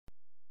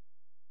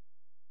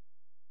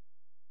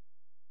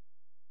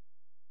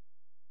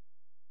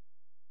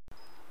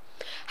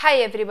Hi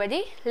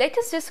everybody, let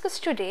us discuss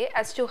today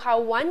as to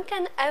how one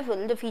can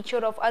avail the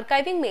feature of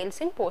archiving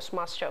mails in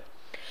PostMaster.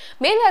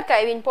 Mail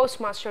archive in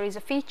PostMaster is a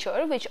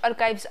feature which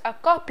archives a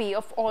copy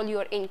of all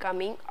your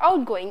incoming,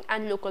 outgoing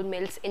and local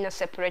mails in a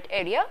separate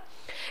area.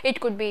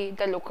 It could be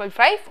the local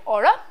drive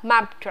or a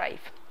mapped drive.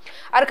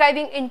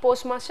 Archiving in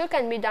PostMaster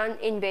can be done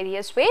in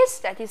various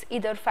ways, that is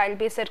either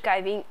file-based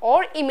archiving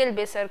or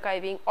email-based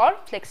archiving or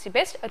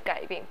Flexi-based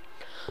archiving.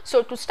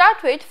 So to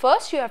start with,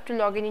 first you have to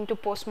log in into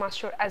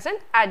PostMaster as an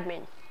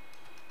admin.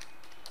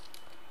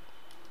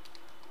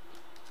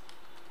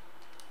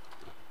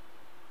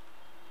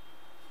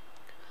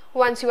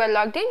 Once you are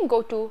logged in,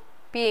 go to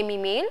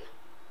PME Mail,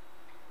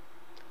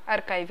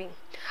 Archiving.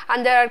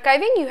 Under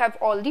Archiving, you have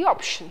all the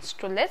options.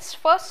 So let's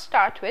first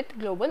start with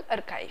Global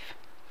Archive.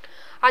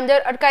 Under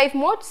Archive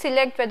Mode,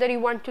 select whether you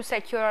want to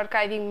set your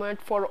archiving mode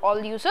for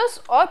all users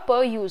or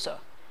per user.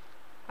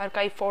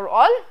 Archive for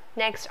all.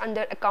 Next,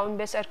 under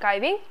Account-based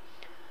archiving,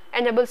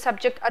 enable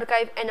Subject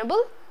Archive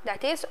Enable.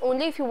 That is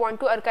only if you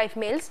want to archive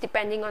mails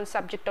depending on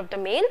subject of the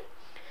mail.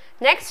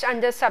 Next,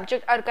 under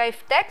Subject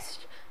Archive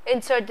Text,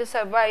 insert the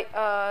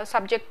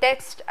subject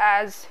text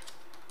as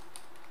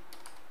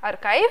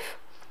archive,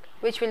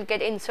 which will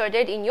get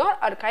inserted in your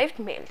archived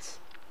mails.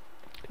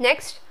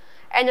 Next,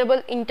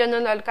 enable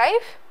internal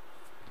archive.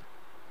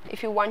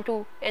 If you want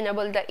to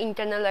enable the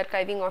internal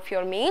archiving of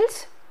your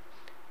mails,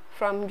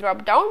 from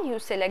drop down you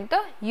select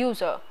the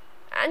user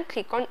and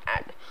click on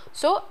add.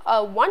 So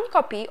one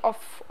copy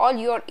of all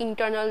your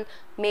internal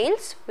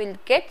mails will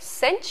get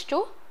sent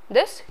to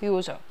this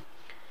user.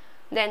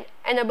 Then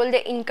enable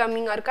the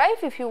incoming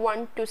archive if you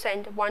want to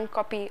send one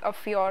copy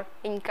of your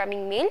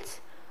incoming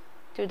mails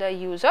to the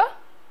user.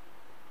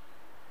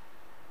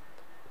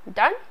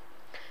 Done.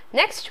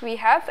 Next we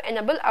have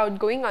enable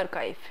outgoing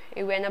archive.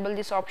 You enable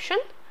this option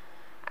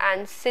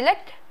and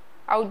select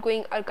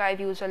outgoing archive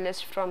user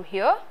list from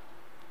here.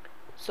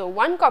 So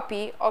one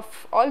copy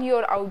of all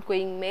your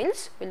outgoing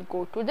mails will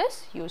go to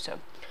this user.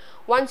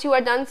 Once you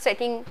are done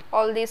setting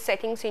all these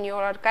settings in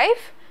your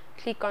archive,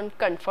 click on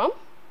confirm.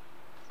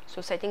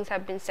 So settings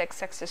have been set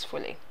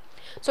successfully.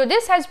 So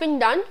this has been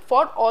done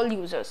for all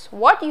users.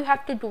 What you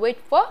have to do it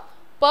for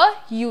per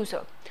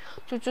user.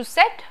 So to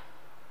set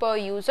per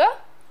user,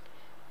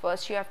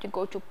 first you have to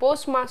go to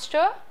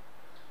PostMaster,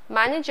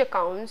 manage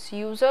accounts,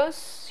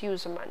 users,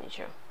 user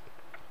manager.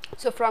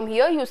 So from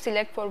here you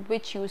select for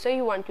which user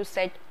you want to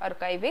set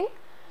archiving.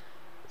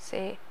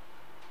 Say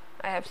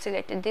I have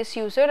selected this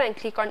user and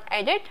click on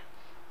edit.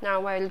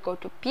 Now I will go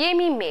to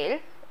PME mail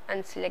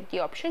and select the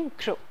option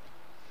group.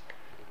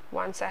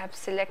 Once I have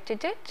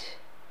selected it,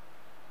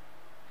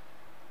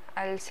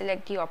 I will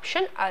select the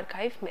option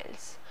archive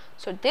mails.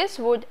 So this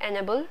would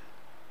enable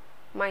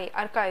my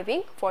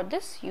archiving for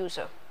this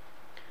user.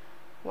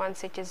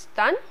 Once it is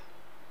done,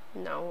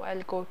 now I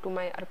will go to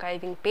my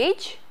archiving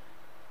page.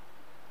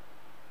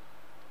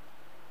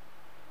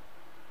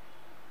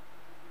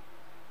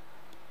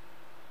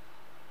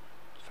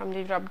 From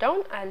the drop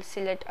down, I will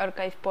select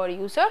archive per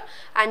user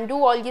and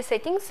do all the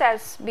settings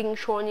as being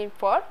shown in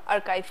for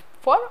archive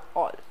for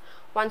all.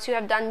 Once you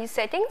have done these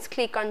settings,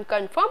 click on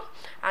confirm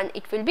and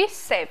it will be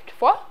saved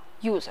for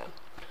user.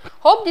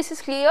 Hope this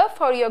is clear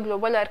for your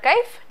global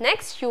archive.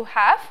 Next you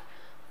have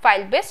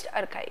file-based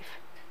archive.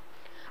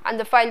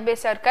 Under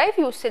file-based archive,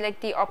 you select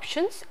the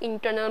options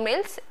internal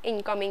mails,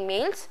 incoming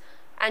mails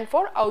and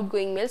for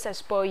outgoing mails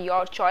as per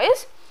your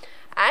choice.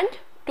 And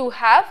to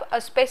have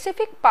a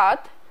specific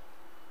path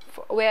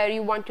where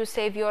you want to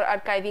save your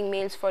archiving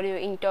mails for your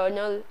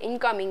internal,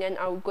 incoming and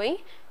outgoing,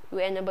 you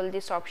enable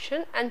this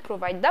option and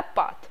provide the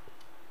path.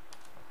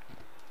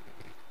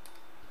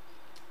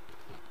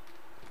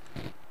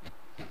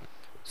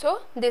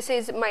 So this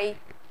is my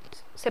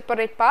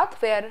separate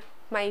path where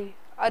my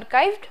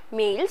archived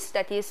mails,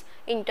 that is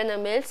internal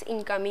mails,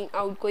 incoming,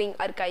 outgoing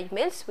archived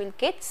mails will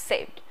get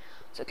saved.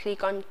 So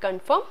click on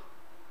confirm.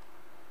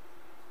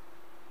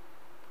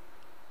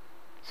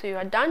 So you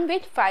are done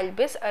with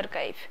file-based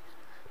archive.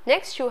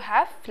 Next you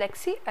have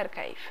Flexi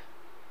Archive.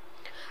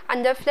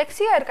 Under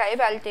Flexi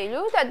Archive, I will tell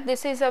you that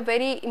this is a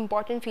very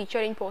important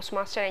feature in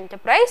PostMaster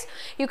Enterprise.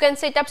 You can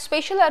set up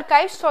special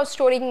archives for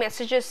storing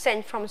messages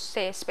sent from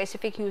say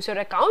specific user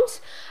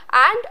accounts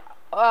and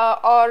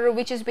or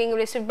which is being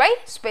received by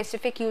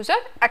specific user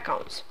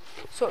accounts.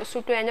 So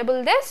to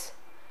enable this,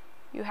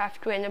 you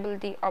have to enable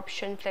the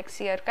option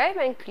Flexi Archive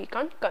and click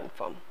on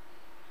confirm.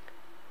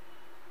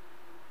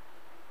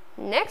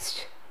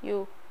 Next,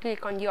 you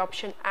click on the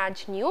option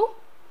add new.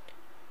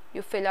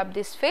 You fill up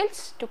these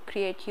fields to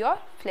create your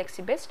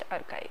Flexi-based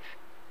archive.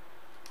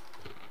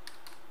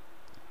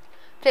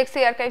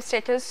 Flexi archive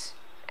status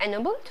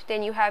enabled.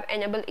 Then you have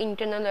enable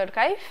internal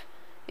archive.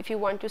 If you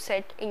want to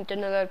set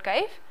internal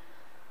archive,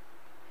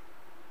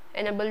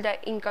 enable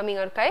the incoming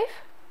archive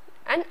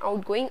and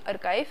outgoing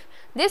archive.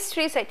 These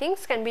three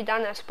settings can be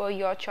done as per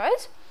your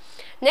choice.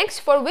 Next,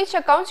 for which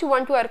accounts you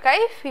want to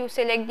archive, you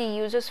select the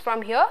users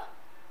from here.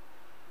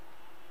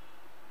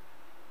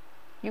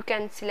 You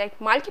can select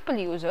multiple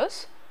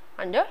users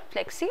under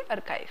Flexi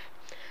Archive.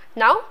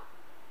 Now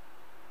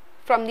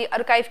from the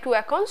archive to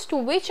accounts to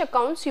which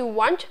accounts you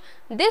want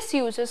this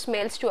user's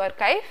mails to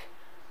archive.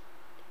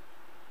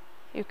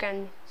 You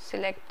can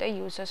select the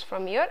users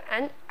from here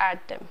and add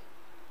them.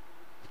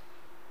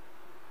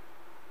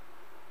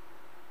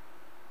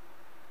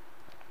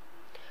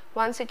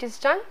 Once it is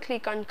done,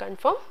 click on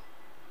confirm.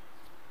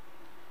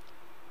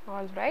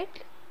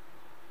 Alright,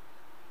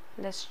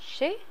 let's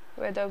see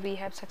whether we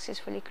have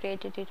successfully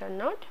created it or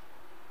not.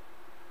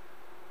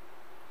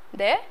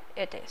 There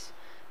it is.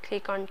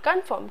 Click on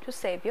confirm to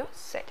save your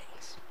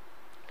settings.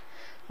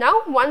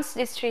 Now once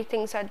these three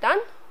things are done,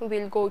 we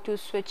will go to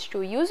switch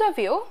to user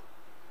view.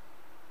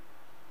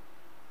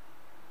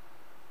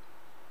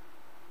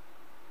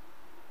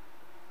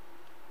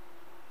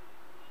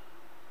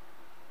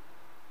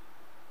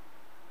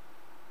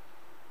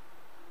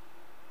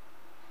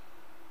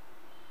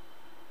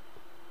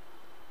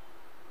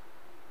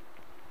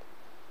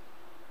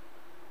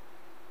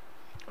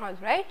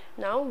 Alright,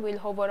 now we'll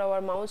hover our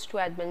mouse to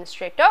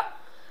administrator,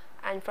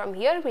 and from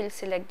here we'll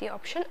select the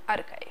option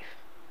archive.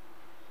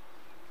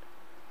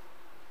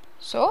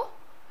 So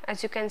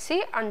as you can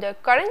see, under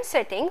current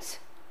settings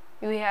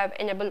we have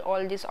enabled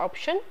all this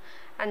option,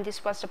 and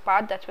this was the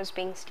part that was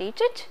being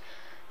stated.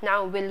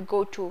 Now we'll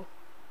go to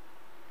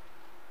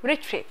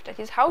retrieve, that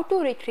is how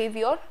to retrieve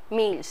your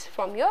mails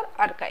from your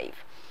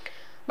archive.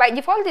 By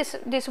default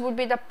this would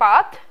be the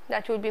path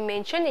that will be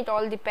mentioned. It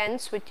all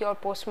depends with your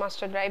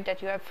PostMaster drive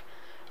that you have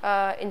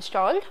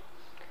installed.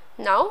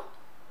 Now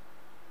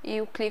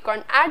you click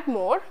on add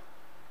more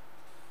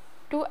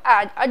to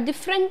add a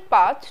different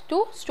path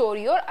to store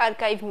your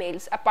archive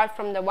mails apart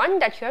from the one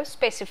that you have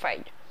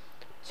specified.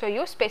 So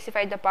you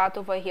specify the path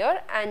over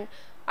here, and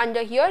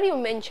under here you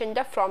mention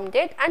the from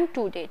date and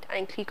to date,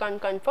 and click on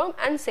confirm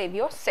and save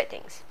your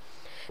settings.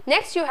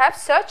 Next you have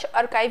search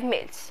archive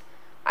mails.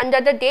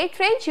 Under the date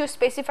range you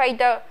specify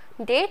the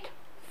date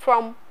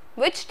from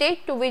which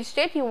date to which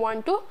date you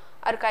want to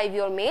archive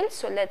your mails.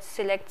 So let's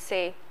select,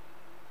 say,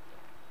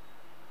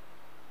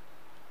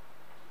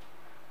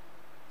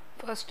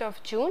 1st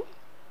of June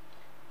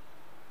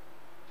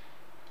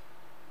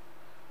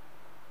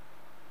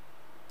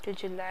to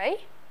July.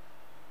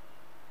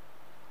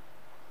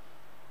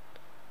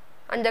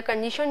 Under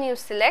condition you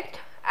select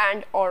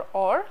and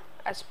or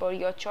as per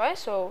your choice.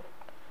 So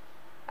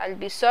I'll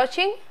be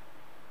searching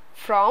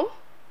from.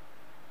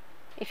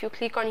 If you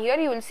click on here,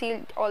 you will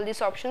see all these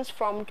options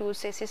from to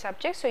CC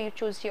subject, so you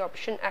choose the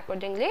option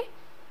accordingly.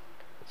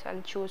 So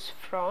I'll choose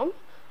from,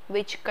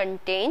 which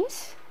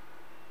contains,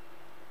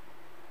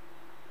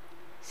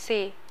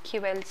 say,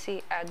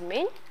 QLC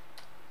admin.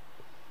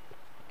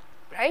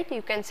 Right,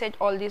 you can set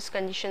all these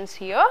conditions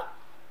here.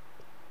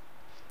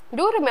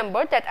 Do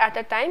remember that at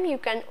a time you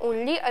can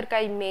only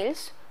archive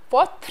mails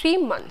for 3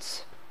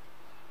 months.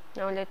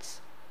 Now let's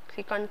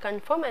click on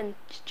confirm and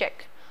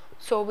check.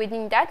 So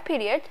within that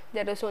period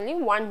there is only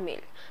one mail.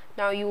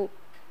 Now you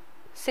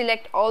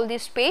select all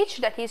this page,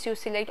 that is you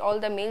select all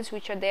the mails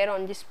which are there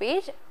on this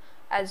page,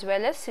 as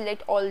well as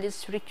select all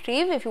this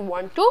retrieve if you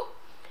want to,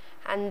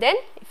 and then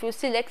if you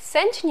select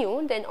send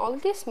new, then all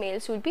these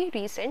mails will be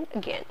resent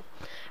again,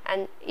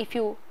 and if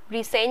you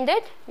resend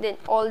it, then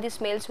all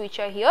these mails which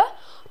are here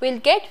will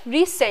get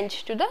resent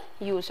to the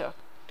user.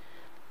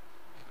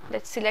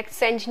 Let's select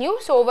send new.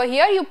 So over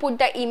here you put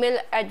the email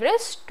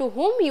address to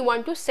whom you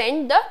want to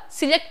send the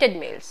selected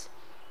mails.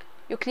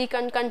 You click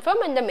on confirm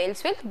and the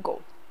mails will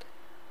go.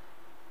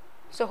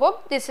 So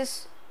hope this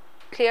is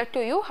clear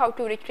to you how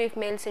to retrieve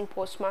mails in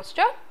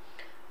PostMaster.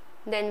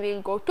 Then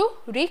we'll go to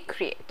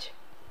recreate.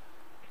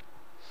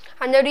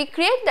 Under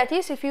recreate, that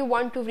is if you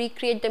want to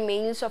recreate the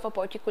mails of a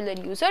particular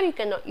user, you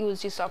cannot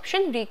use this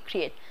option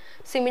recreate.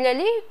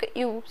 Similarly,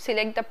 you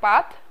select the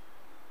path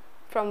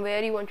from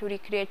where you want to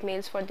recreate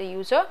mails for the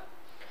user,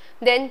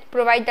 then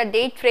provide the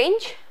date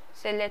range.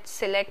 So let's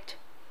select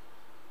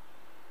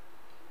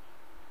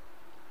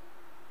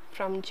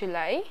from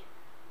July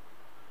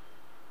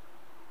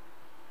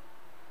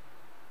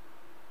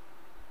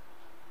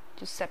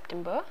to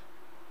September,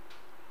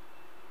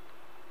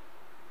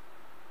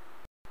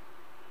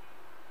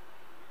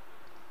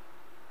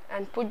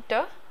 and put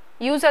the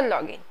user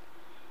login.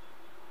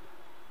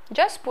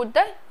 Just put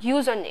the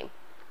username.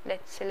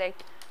 Let's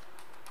select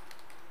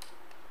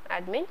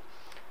admin.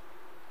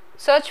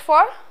 Search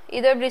for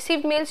either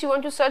received mails you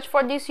want to search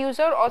for this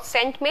user, or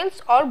sent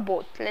mails, or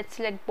both. Let's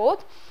select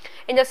both.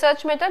 In the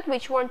search method,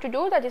 which you want to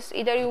do, that is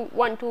either you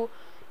want to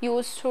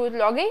use through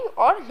logging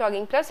or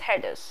logging plus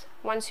headers.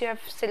 Once you have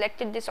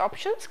selected these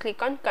options,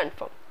 click on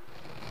confirm.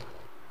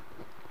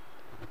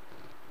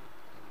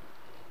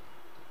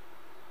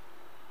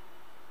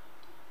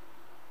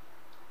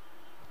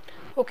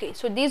 Okay,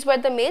 so these were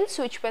the mails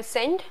which were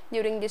sent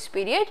during this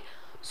period.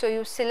 So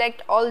you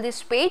select all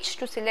this page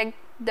to select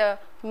the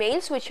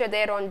mails which are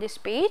there on this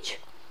page,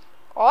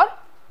 or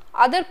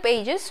other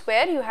pages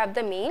where you have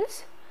the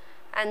mails,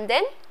 and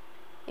then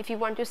if you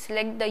want to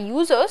select the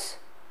users,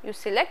 you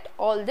select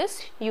all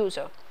this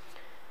user.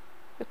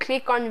 You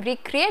click on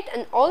recreate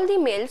and all the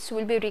mails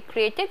will be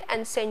recreated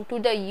and sent to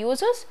the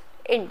user's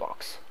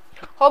inbox.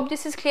 Hope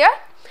this is clear.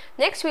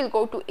 Next we'll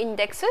go to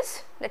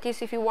indexes, that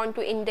is if you want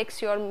to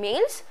index your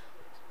mails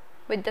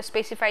with the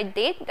specified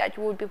date that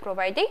you would be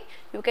providing,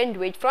 you can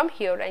do it from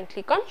here and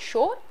click on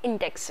show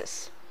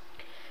indexes.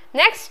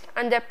 Next,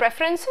 under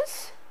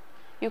preferences,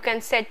 you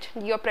can set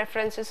your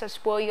preferences as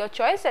per your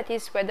choice, that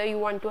is whether you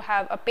want to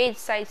have a page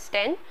size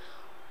 10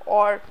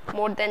 or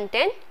more than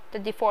 10. The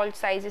default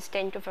size is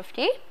 10 to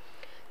 50.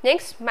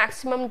 Next,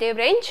 maximum day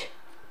range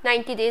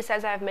 90 days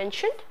as I have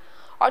mentioned.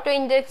 Auto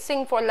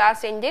indexing for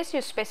last 10 days,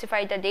 you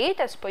specify the date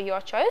as per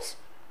your choice.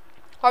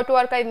 Auto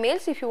archive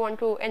mails, if you want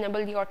to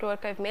enable the auto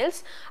archive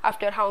mails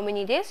after how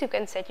many days, you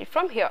can set it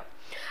from here.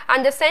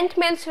 And the sent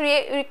mails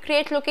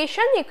create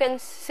location, you can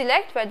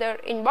select whether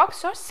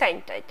inbox or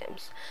sent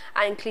items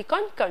and click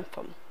on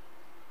confirm.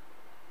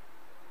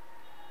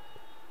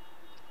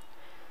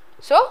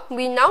 So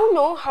we now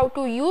know how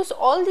to use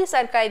all these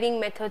archiving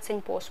methods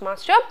in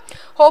PostMaster.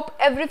 Hope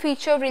every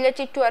feature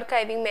related to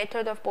archiving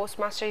method of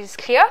PostMaster is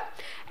clear.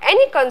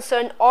 Any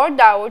concern or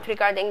doubt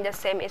regarding the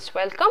same is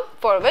welcome,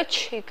 for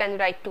which you can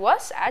write to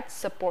us at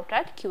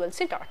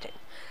support@qlc.in.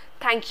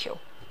 Thank you.